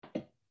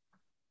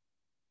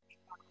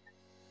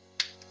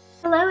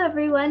Hello,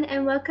 everyone,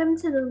 and welcome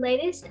to the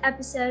latest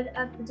episode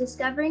of the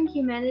Discovering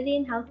Humanity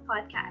in Health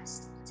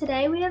podcast.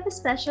 Today, we have a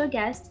special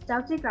guest,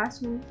 Dr.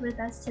 Grossman, with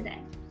us today.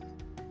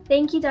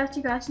 Thank you, Dr.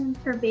 Grossman,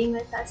 for being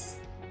with us.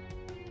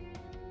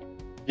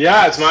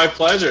 Yeah, it's my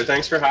pleasure.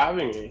 Thanks for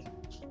having me.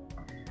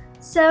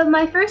 So,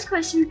 my first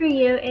question for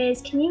you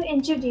is, can you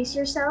introduce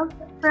yourself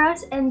for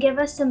us and give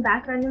us some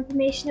background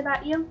information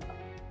about you?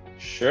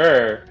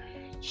 Sure.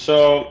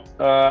 So,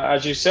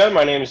 as you said,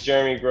 my name is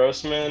Jeremy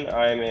Grossman.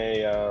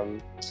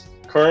 I'm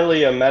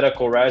currently a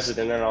medical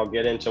resident, and I'll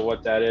get into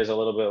what that is a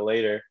little bit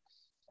later.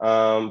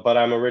 But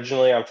I'm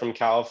from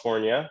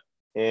California,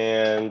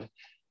 and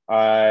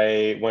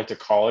I went to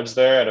college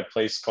there at a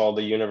place called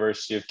the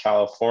University of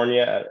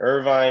California at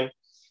Irvine.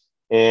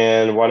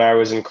 And when I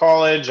was in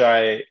college,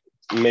 I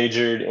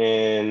majored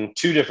in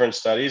two different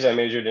studies. I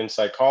majored in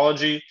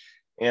psychology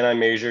and I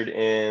majored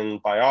in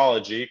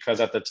biology because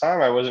at the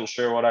time I wasn't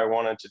sure what I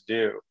wanted to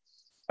do.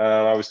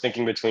 I was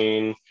thinking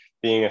between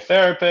being a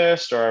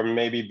therapist or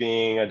maybe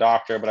being a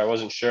doctor, but I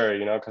wasn't sure,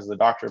 because the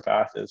doctor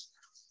path is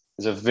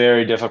a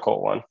very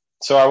difficult one.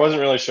 So I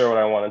wasn't really sure what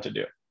I wanted to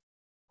do.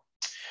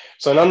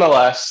 So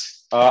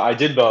nonetheless, I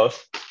did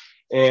both.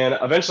 And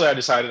eventually I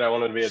decided I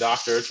wanted to be a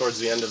doctor towards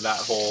the end of that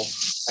whole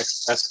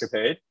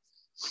escapade.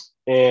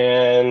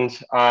 And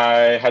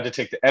I had to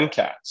take the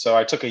MCAT. So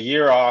I took a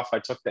year off. I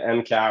took the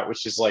MCAT,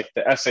 which is like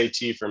the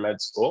SAT for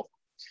med school.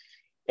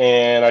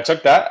 And I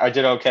took that. I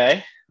did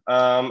okay.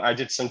 I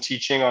did some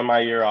teaching on my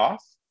year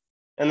off.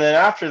 And then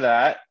after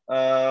that,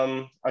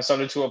 I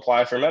started to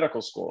apply for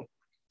medical school.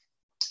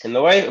 And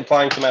the way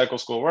applying to medical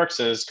school works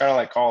is kind of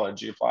like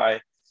college. You apply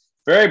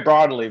very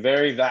broadly,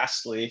 very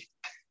vastly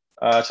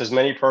to as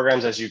many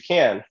programs as you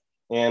can.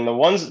 And the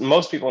ones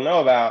most people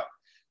know about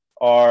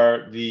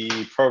are the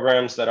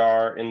programs that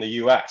are in the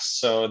US.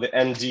 So the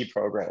MD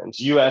programs,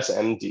 US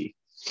MD.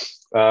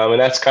 And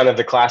that's kind of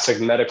the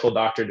classic medical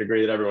doctor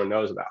degree that everyone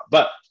knows about.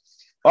 But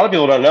a lot of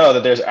people don't know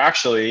that there's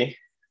actually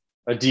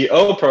a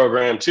DO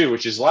program too,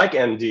 which is like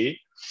MD,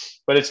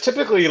 but it's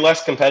typically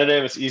less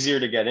competitive. It's easier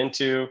to get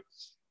into,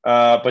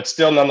 but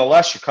still,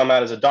 nonetheless, you come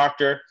out as a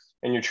doctor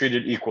and you're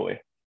treated equally.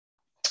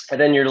 And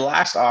then your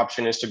last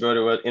option is to go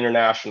to an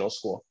international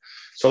school.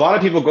 So a lot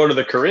of people go to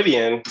the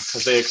Caribbean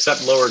because they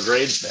accept lower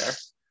grades there,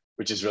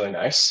 which is really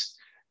nice.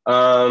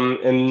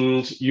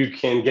 And you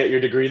can get your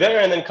degree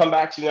there and then come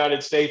back to the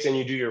United States and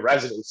you do your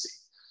residency.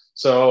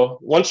 So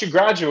once you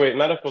graduate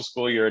medical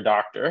school, you're a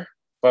doctor.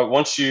 But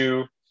once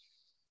you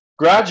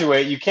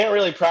graduate, you can't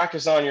really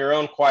practice on your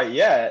own quite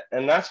yet.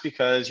 And that's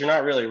because you're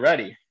not really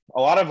ready.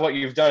 A lot of what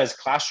you've done is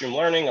classroom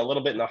learning, a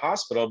little bit in the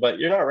hospital, but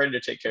you're not ready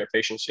to take care of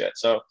patients yet.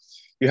 So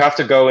you have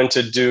to go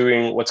into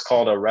doing what's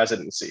called a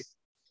residency.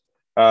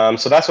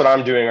 So that's what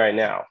I'm doing right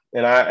now.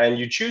 And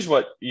you choose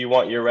what you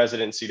want your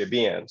residency to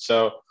be in.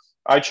 So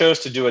I chose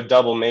to do a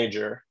double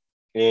major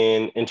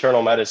in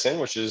internal medicine,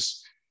 which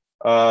is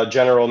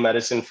general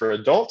medicine for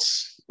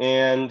adults,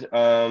 and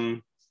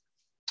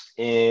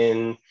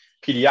in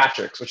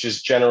pediatrics, which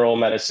is general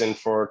medicine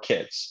for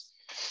kids.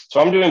 So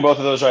I'm doing both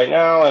of those right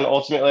now. And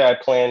ultimately, I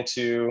plan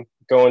to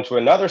go into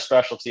another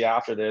specialty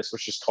after this,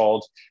 which is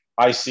called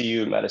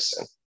ICU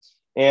medicine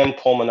and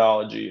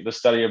pulmonology, the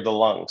study of the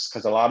lungs,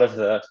 because a lot of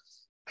the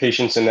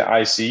patients in the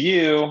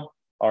ICU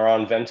are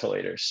on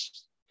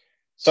ventilators.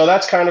 So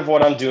that's kind of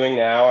what I'm doing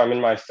now. I'm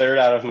in my third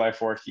out of my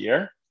fourth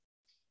year,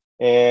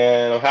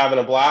 and I'm having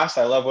a blast.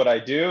 I love what I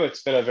do.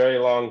 It's been a very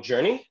long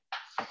journey.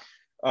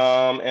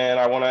 And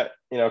I want to,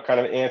 kind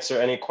of answer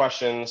any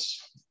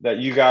questions that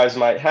you guys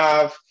might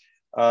have.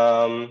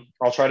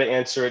 I'll try to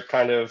answer it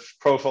kind of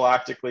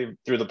prophylactically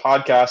through the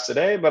podcast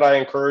today, but I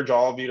encourage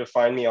all of you to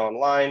find me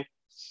online.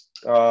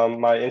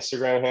 My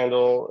Instagram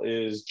handle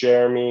is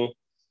Jeremy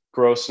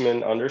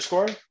Grossman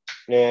 _.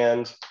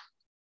 And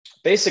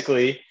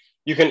basically,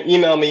 you can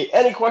email me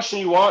any question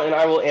you want and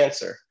I will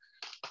answer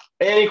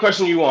any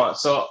question you want.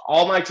 So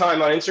all my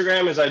time on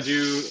Instagram is I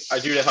do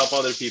to help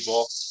other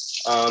people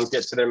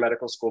get to their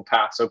medical school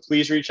path. So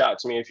please reach out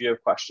to me if you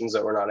have questions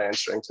that we're not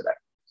answering today.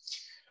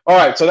 All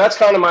right, so that's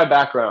kind of my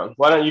background.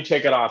 Why don't you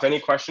take it off? Any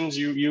questions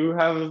you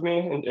have of me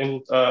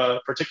in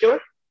particular?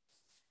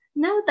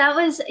 No,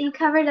 you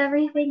covered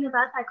everything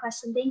about that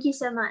question. Thank you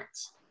so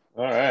much.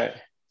 All right.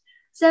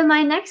 So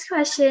my next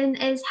question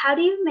is, how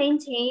do you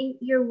maintain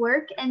your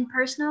work and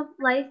personal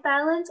life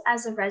balance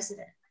as a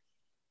resident?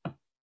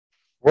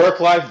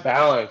 Work-life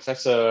balance.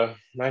 That's a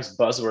nice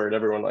buzzword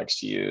everyone likes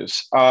to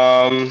use.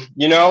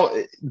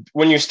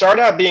 When you start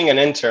out being an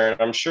intern,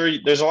 I'm sure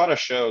there's a lot of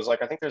shows.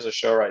 Like I think there's a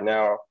show right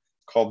now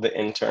called The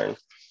Intern.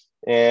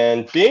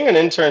 And being an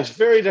intern is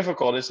very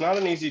difficult. It's not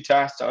an easy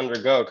task to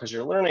undergo because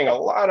you're learning a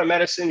lot of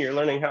medicine. You're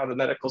learning how the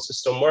medical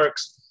system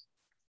works.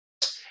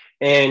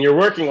 And you're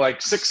working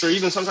like 6 or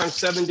even sometimes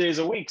 7 days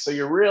a week. So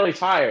you're really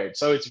tired.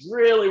 So it's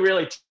really,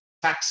 really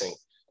taxing.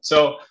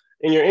 So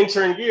in your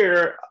intern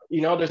year,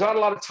 there's not a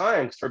lot of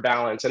time for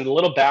balance, and the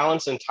little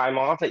balance and time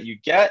off that you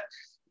get,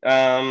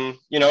 a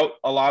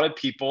lot of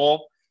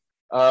people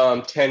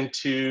tend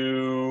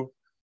to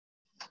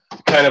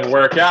kind of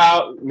work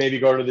out, maybe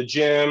go to the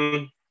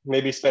gym,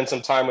 maybe spend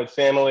some time with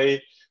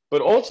family.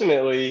 But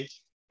ultimately,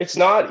 it's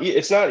not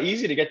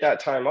easy to get that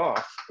time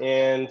off,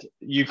 and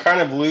you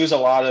kind of lose a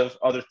lot of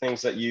other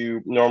things that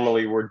you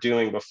normally were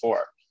doing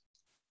before.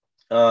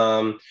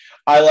 I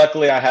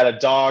had a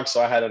dog,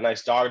 so I had a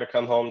nice dog to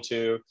come home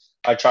to.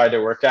 I tried to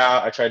work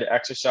out, I tried to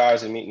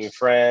exercise and meet new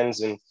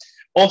friends, and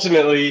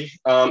ultimately,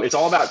 it's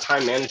all about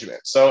time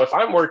management. So if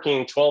I'm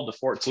working 12 to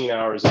 14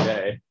 hours a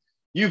day,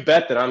 you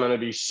bet that I'm going to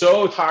be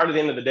so tired at the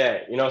end of the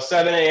day.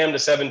 7 a.m. to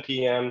 7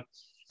 p.m.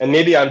 And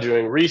maybe I'm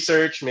doing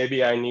research.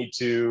 Maybe I need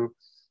to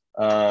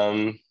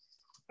um,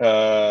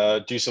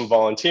 do some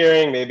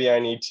volunteering. Maybe I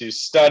need to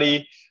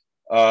study.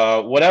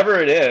 Whatever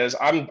it is,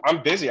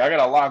 I'm busy. I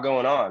got a lot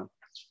going on.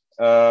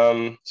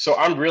 So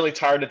I'm really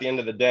tired at the end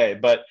of the day,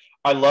 but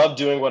I love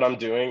doing what I'm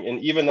doing. And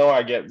even though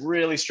I get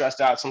really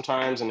stressed out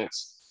sometimes and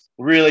it's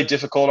really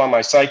difficult on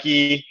my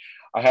psyche,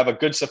 I have a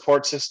good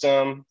support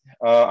system.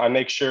 I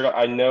make sure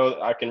I know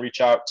that I can reach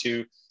out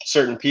to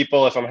certain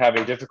people if I'm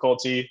having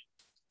difficulty.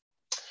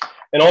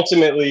 And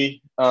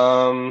ultimately,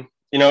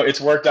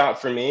 it's worked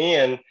out for me.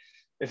 And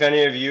if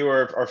any of you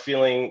are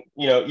feeling,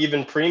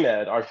 even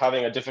pre-med are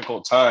having a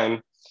difficult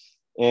time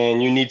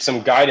and you need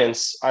some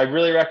guidance, I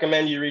really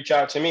recommend you reach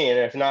out to me. And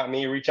if not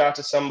me, reach out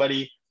to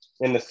somebody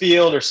in the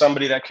field or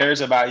somebody that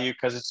cares about you,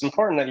 because it's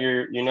important that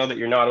that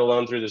you're not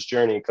alone through this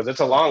journey, because it's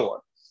a long one.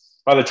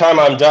 By the time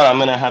I'm done, I'm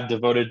going to have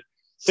devoted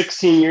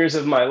 16 years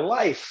of my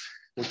life,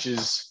 which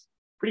is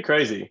pretty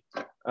crazy.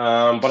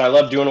 But I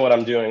love doing what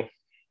I'm doing.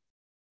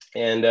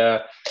 And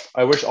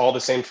I wish all the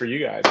same for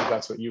you guys, if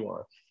that's what you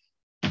want.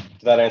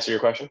 Did that answer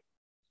your question?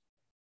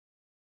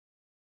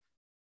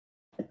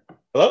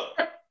 Hello?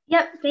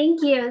 Yep,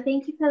 thank you.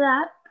 Thank you for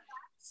that.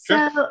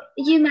 Sure. So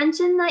you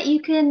mentioned that you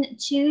can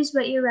choose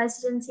what your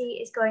residency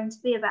is going to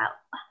be about.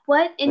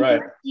 What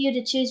influenced you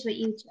to choose what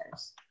you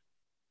chose?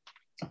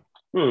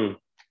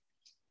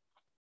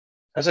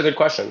 That's a good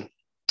question.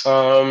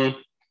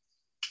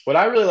 What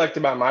I really liked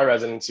about my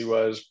residency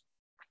was,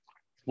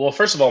 well,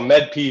 first of all,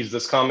 Med-Peds,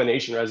 this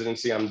combination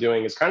residency I'm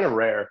doing, is kind of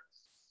rare.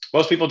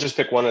 Most people just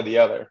pick one or the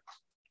other.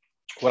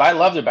 What I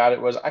loved about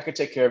it was I could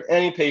take care of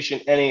any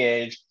patient, any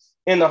age,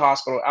 in the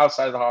hospital,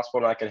 outside of the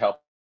hospital, and I could help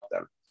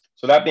them.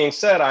 So that being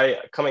said,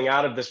 coming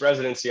out of this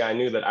residency, I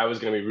knew that I was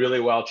going to be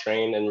really well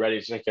trained and ready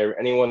to take care of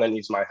anyone that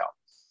needs my help,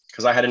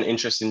 because I had an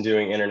interest in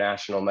doing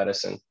international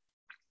medicine.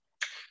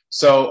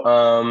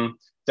 So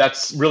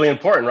that's really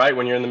important, right?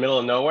 When you're in the middle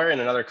of nowhere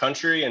in another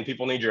country and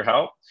people need your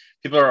help,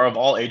 people of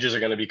all ages are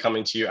going to be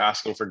coming to you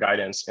asking for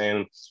guidance.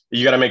 And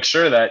you got to make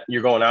sure that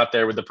you're going out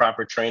there with the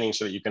proper training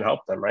so that you can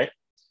help them, right?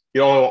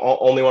 You don't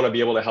only want to be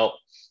able to help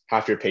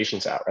half your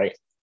patients out, right?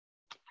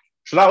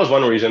 So that was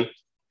one reason.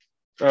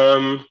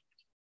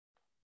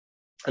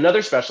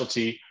 Another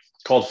specialty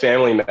called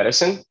family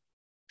medicine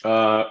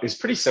is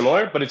pretty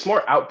similar, but it's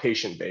more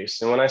outpatient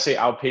based. And when I say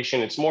outpatient,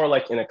 it's more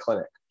like in a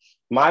clinic.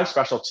 My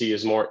specialty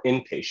is more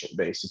inpatient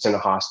based. It's in a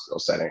hospital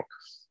setting.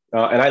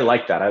 And I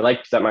like that. I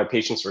liked that my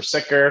patients were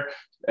sicker,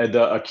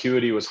 the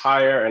acuity was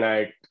higher, and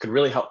I could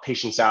really help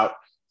patients out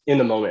in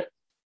the moment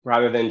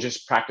rather than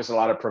just practice a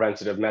lot of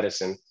preventative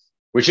medicine,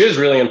 which is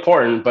really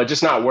important, but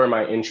just not where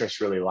my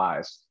interest really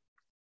lies.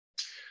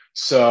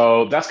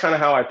 So that's kind of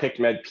how I picked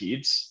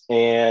Med-Peds.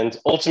 And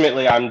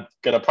ultimately, I'm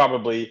going to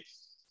probably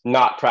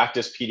not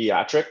practice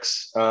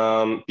pediatrics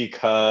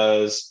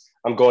because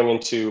I'm going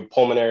into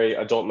pulmonary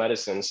adult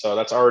medicine. So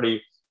that's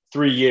already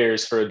 3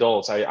 years for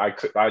adults.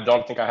 I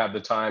don't think I have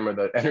the time or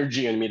the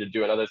energy in me to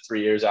do another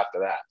 3 years after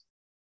that.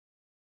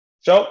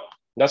 So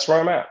that's where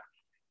I'm at.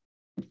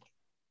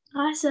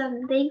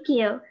 Awesome. Thank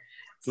you.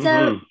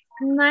 So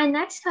my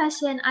next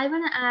question, I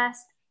want to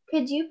ask,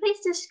 could you please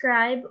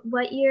describe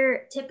what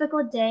your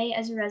typical day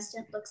as a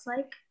resident looks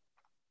like?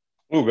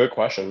 Ooh, good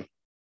question.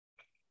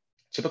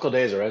 Typical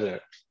day as a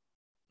resident.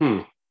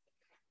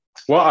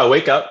 Well, I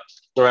wake up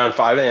around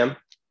 5 a.m.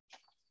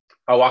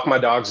 I walk my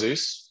dog,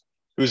 Zeus,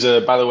 who's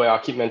by the way, I'll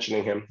keep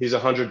mentioning him. He's a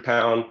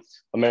 100-pound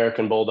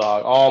American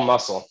bulldog, all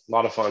muscle, a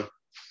lot of fun.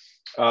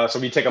 So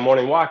we take a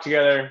morning walk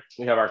together.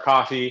 We have our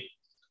coffee.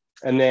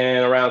 And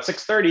then around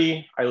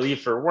 6:30, I leave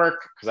for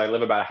work because I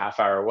live about a half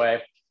hour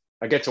away.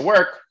 I get to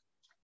work.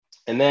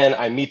 And then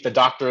I meet the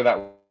doctor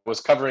that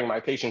was covering my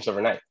patients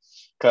overnight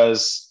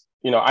because,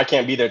 I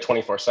can't be there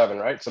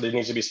 24/7, right? So there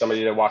needs to be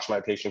somebody to watch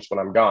my patients when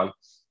I'm gone.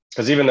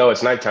 Because even though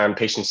it's nighttime,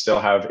 patients still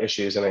have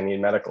issues and they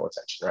need medical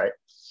attention, right?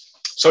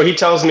 So he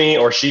tells me,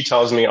 or she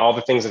tells me, all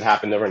the things that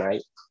happened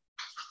overnight.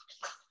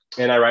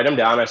 And I write them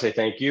down. I say,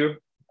 thank you.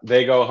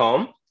 They go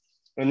home.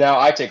 And now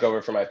I take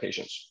over for my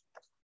patients.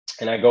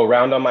 And I go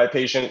round on my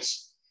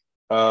patients.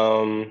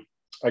 I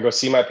go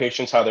see my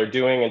patients, how they're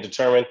doing, and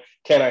determine,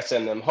 can I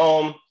send them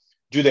home?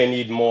 Do they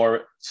need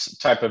more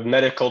type of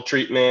medical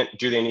treatment?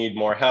 Do they need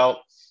more help?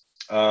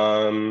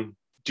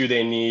 Do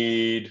they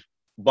need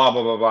blah,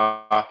 blah, blah,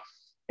 blah?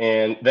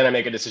 And then I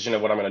make a decision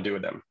of what I'm going to do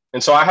with them.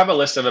 And so I have a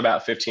list of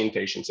about 15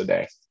 patients a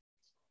day.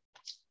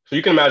 So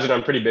you can imagine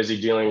I'm pretty busy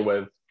dealing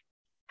with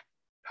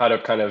how to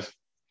kind of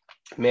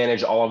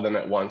manage all of them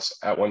at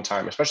one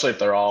time, especially if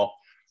they're all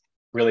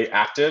really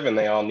active and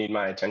they all need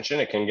my attention.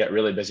 It can get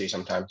really busy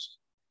sometimes.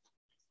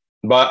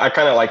 But I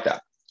kind of like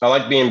that. I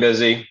like being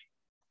busy,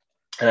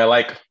 and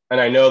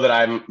I know that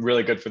I'm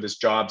really good for this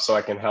job, so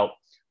I can help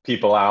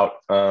people out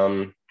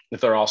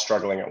if they're all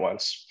struggling at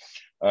once.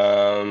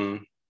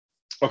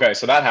 Okay,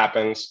 so that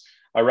happens.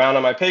 I round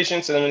on my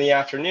patients, and then in the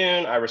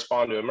afternoon, I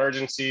respond to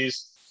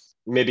emergencies.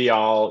 Maybe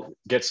I'll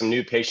get some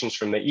new patients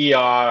from the ER.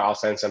 I'll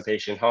send some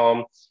patient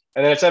home.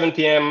 And then at 7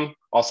 p.m.,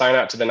 I'll sign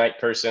out to the night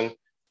person.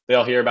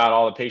 They'll hear about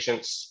all the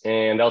patients,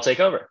 and they'll take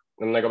over.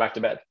 And then they go back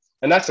to bed.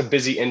 And that's a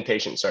busy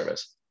inpatient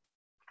service.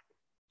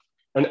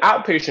 An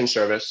outpatient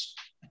service,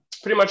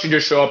 pretty much you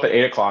just show up at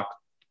 8 o'clock.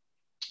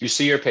 You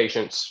see your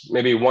patients,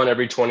 maybe one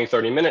every 20,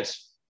 30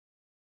 minutes.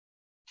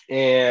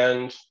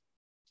 And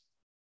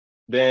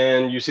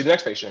then you see the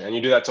next patient, and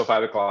you do that till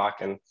 5 o'clock.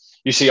 And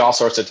you see all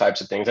sorts of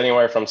types of things,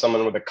 anywhere from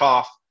someone with a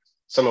cough,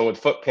 someone with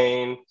foot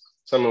pain,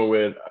 someone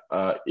with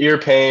ear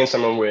pain,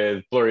 someone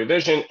with blurry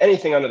vision,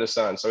 anything under the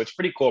sun. So it's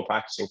pretty cool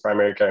practicing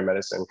primary care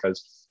medicine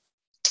because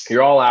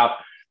you're all out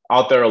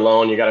there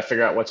alone. You got to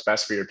figure out what's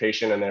best for your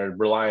patient, and they're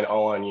relying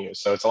all on you.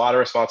 So it's a lot of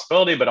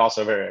responsibility, but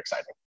also very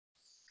exciting.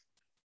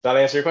 Does that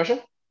answer your question?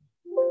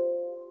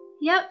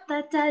 Yep,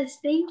 that does.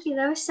 Thank you.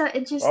 That was so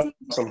interesting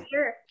to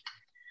hear.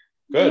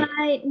 Good.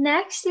 My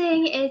next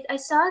thing is I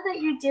saw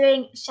that you're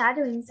doing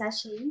shadowing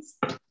sessions.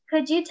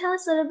 Could you tell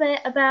us a little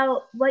bit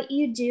about what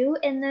you do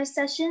in those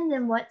sessions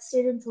and what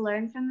students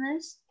learn from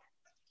those?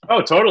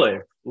 Oh, totally.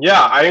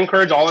 Yeah, I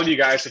encourage all of you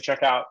guys to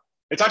check out.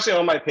 It's actually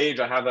on my page.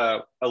 I have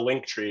a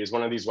Linktree, is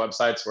one of these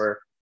websites where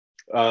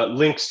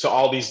links to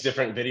all these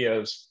different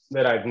videos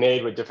that I've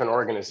made with different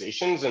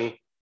organizations. And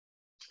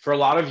for a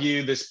lot of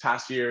you this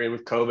past year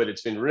with COVID,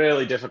 it's been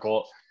really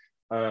difficult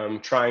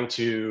trying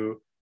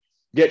to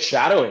get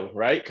shadowing,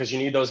 right? Because you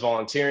need those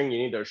volunteering, you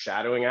need those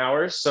shadowing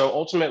hours. So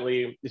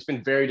ultimately, it's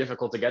been very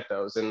difficult to get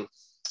those. And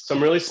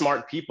some really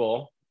smart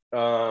people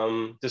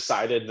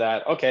decided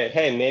that, okay,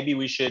 hey, maybe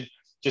we should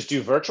just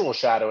do virtual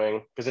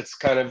shadowing because it's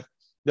kind of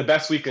the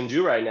best we can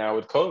do right now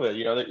with COVID.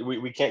 You know,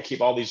 we can't keep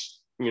all these,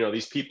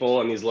 these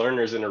people and these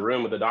learners in a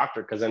room with a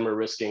doctor because then we're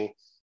risking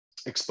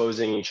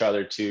exposing each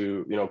other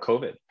to,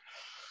 COVID.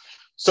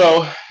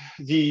 So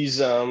these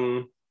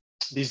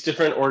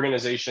different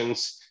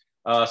organizations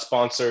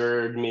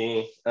sponsored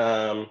me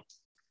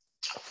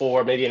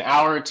for maybe an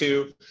hour or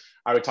two.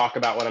 I would talk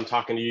about what I'm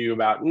talking to you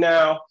about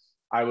now.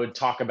 I would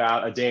talk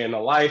about a day in the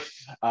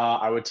life.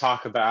 I would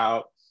talk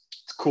about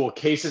cool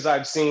cases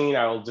I've seen.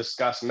 I will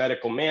discuss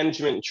medical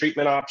management and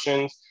treatment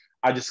options.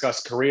 I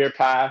discuss career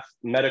path,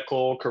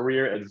 medical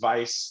career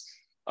advice,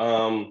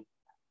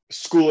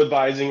 school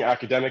advising,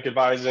 academic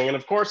advising. And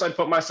of course, I'd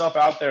put myself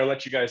out there and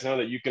let you guys know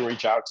that you can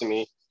reach out to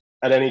me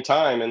at any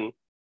time. And,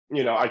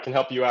 I can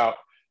help you out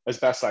as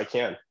best I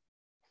can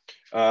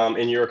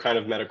in your kind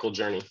of medical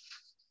journey.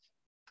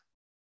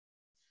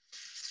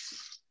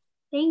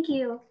 Thank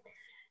you.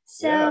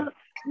 So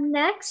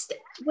next,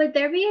 would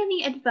there be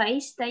any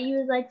advice that you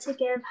would like to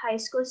give high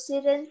school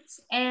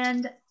students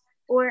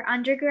or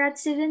undergrad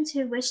students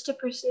who wish to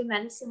pursue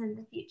medicine in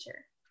the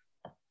future?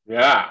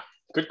 Yeah,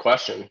 good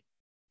question.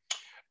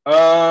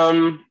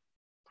 The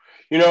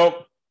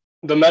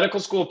medical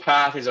school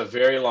path is a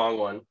very long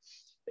one.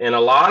 And a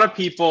lot of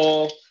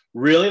people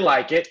really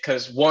like it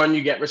because, one,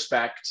 you get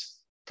respect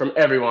from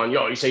everyone.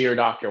 You say you're a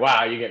doctor.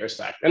 Wow, you get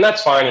respect. And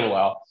that's fine and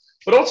well.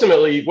 But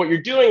ultimately, what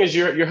you're doing is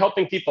you're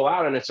helping people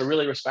out, and it's a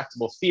really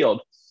respectable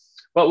field.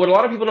 But what a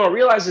lot of people don't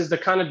realize is the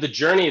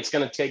journey it's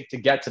going to take to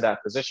get to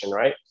that position,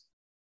 right?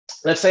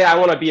 Let's say I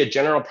want to be a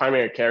general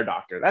primary care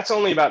doctor. That's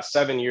only about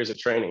 7 years of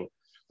training.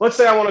 Let's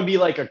say I want to be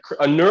like a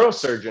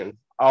neurosurgeon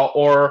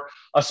or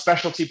a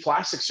specialty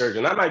plastic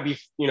surgeon. That might be,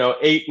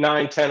 8,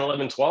 9, 10,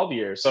 11, 12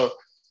 years. So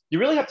you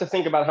really have to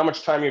think about how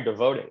much time you're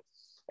devoting.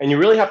 And you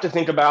really have to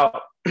think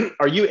about,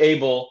 are you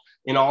able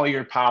in all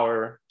your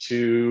power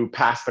to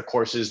pass the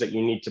courses that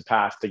you need to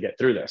pass to get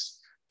through this?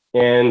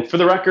 And for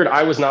the record,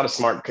 I was not a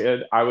smart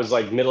kid. I was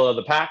like middle of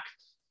the pack.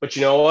 But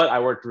you know what? I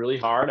worked really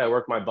hard. I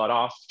worked my butt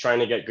off trying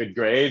to get good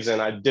grades,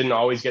 and I didn't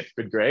always get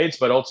good grades.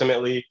 But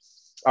ultimately,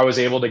 I was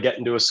able to get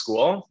into a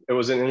school. It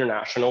was an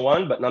international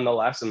one, but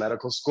nonetheless, a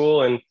medical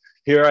school. And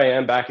here I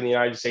am back in the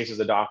United States as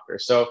a doctor.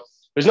 So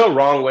there's no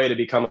wrong way to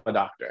become a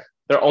doctor.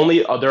 There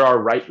are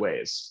right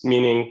ways,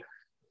 meaning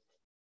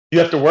you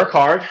have to work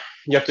hard.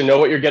 You have to know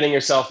what you're getting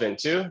yourself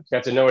into. You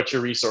have to know what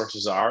your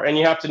resources are, and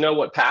you have to know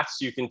what paths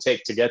you can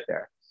take to get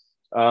there.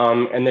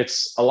 And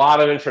it's a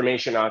lot of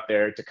information out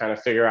there to kind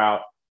of figure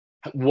out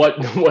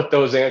what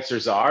those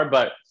answers are.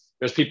 But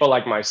there's people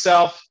like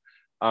myself.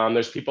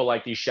 There's people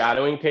like these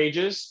shadowing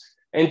pages,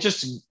 and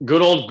just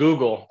good old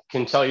Google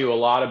can tell you a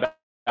lot about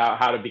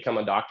how to become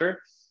a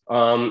doctor.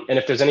 And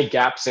if there's any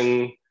gaps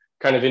in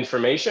kind of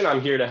information, I'm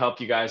here to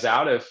help you guys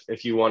out.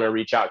 If you want to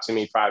reach out to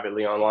me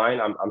privately online,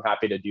 I'm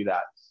happy to do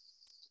that.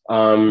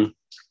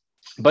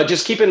 But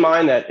just keep in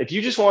mind that if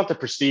you just want the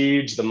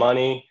prestige, the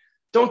money,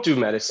 don't do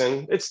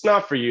medicine. It's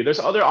not for you. There's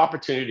other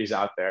opportunities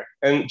out there.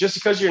 And just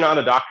because you're not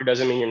a doctor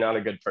doesn't mean you're not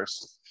a good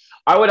person.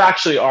 I would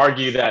actually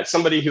argue that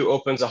somebody who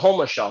opens a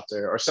homeless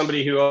shelter, or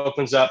somebody who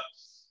opens up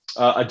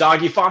a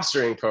doggy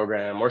fostering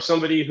program, or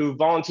somebody who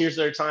volunteers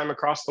their time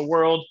across the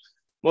world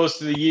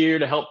most of the year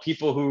to help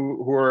people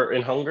who are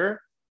in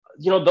hunger.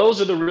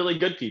 Those are the really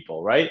good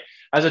people, right?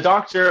 As a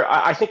doctor,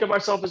 I think of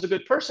myself as a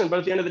good person, but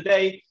at the end of the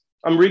day,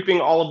 I'm reaping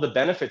all of the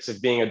benefits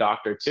of being a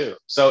doctor too.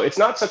 So it's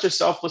not such a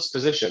selfless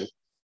position.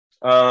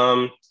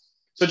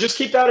 So just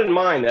keep that in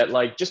mind, that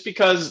like, just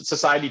because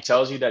society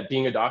tells you that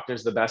being a doctor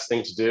is the best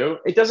thing to do,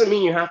 it doesn't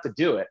mean you have to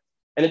do it.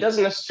 And it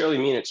doesn't necessarily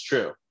mean it's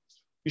true.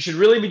 You should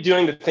really be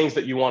doing the things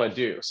that you want to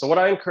do. So what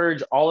I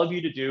encourage all of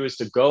you to do is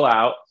to go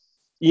out,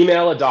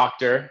 email a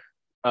doctor,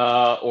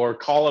 or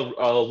call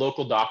a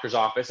local doctor's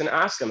office and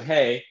ask them,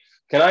 hey,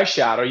 can I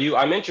shadow you?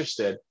 I'm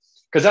interested.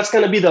 Because that's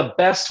going to be the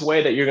best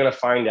way that you're going to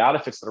find out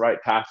if it's the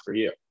right path for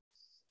you.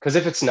 Because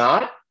if it's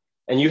not,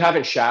 and you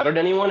haven't shadowed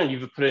anyone and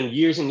you've put in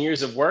years and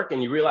years of work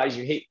and you realize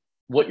you hate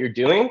what you're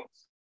doing,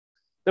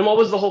 then what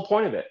was the whole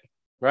point of it,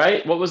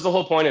 right? What was the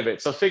whole point of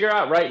it? So figure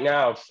out right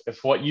now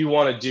if what you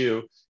want to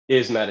do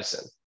is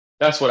medicine.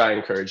 That's what I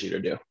encourage you to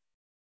do.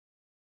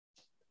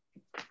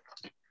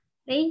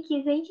 Thank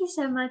you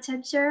so much.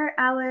 I'm sure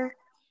our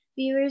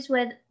viewers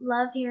would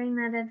love hearing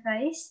that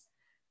advice.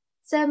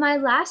 So my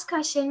last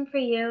question for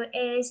you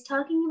is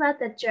talking about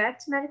the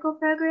direct medical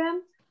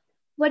program.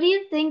 What do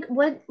you think,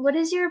 what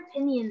is your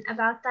opinion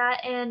about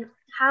that, and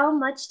how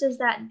much does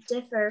that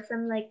differ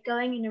from like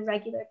going in a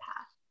regular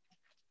path?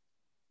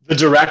 The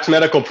direct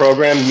medical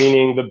program,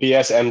 meaning the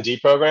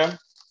BSMD program?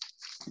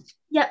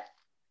 Yep.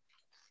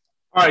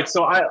 All right,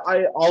 so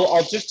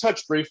I'll just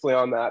touch briefly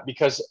on that,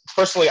 because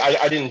personally,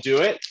 I didn't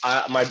do it.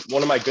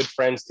 One of my good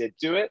friends did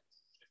do it,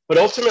 but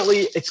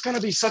ultimately, it's going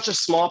to be such a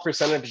small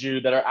percentage of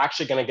you that are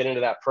actually going to get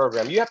into that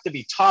program. You have to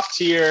be top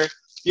tier.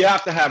 You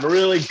have to have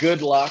really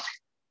good luck.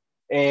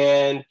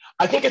 And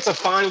I think it's a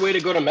fine way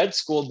to go to med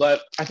school,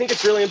 but I think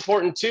it's really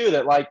important too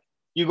that like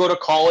you go to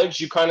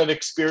college, you kind of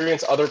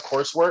experience other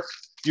coursework,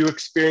 you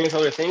experience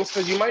other things,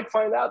 because you might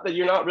find out that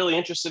you're not really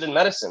interested in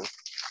medicine.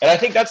 And I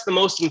think that's the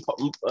most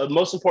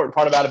important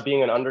part about it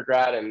being an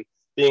undergrad and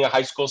being a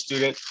high school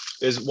student,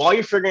 is while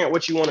you're figuring out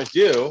what you want to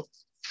do,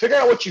 figure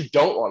out what you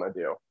don't want to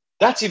do.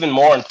 That's even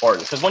more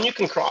important, because when you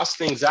can cross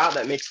things out,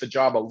 that makes the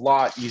job a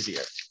lot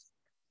easier.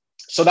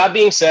 So that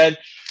being said,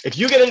 if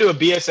you get into a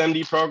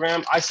BSMD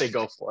program, I say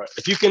go for it.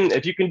 If you can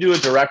do a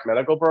direct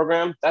medical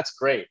program, that's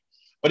great.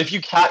 But if you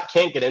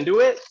can't get into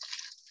it,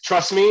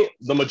 trust me,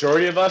 the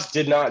majority of us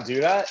did not do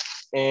that.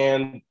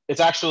 And it's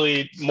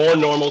actually more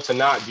normal to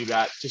not do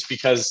that, just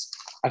because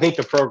I think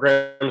the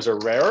programs are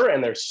rarer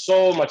and they're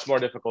so much more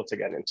difficult to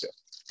get into.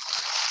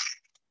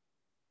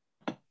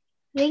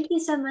 Thank you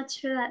so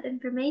much for that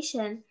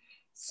information.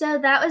 So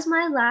that was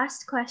my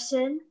last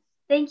question.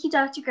 Thank you,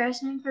 Dr.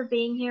 Grossman, for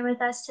being here with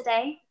us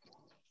today.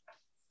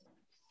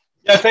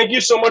 Yeah, thank you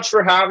so much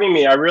for having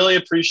me. I really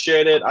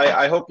appreciate it.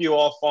 I hope you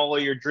all follow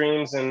your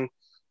dreams, and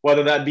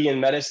whether that be in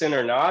medicine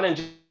or not, and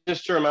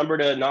just to remember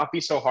to not be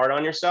so hard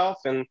on yourself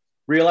and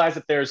realize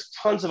that there's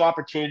tons of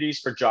opportunities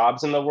for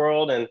jobs in the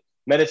world, and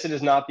medicine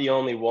is not the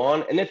only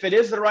one. And if it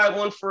is the right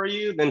one for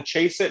you, then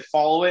chase it,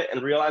 follow it,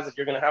 and realize that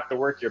you're going to have to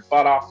work your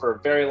butt off for a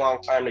very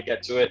long time to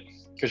get to it,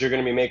 because you're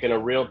going to be making a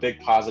real big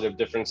positive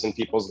difference in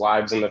people's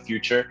lives in the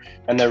future,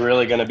 and they're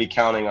really going to be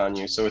counting on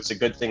you. So it's a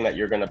good thing that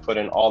you're going to put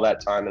in all that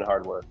time and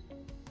hard work.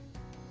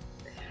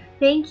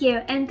 Thank you,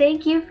 and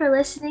thank you for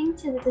listening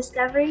to the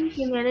Discovering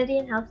Humanity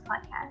and Health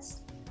podcast.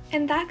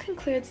 And that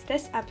concludes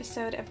this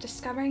episode of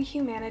Discovering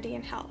Humanity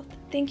and Health.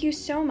 Thank you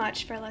so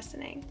much for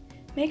listening.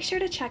 Make sure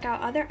to check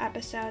out other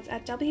episodes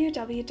at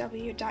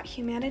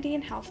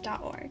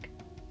www.humanityandhealth.org.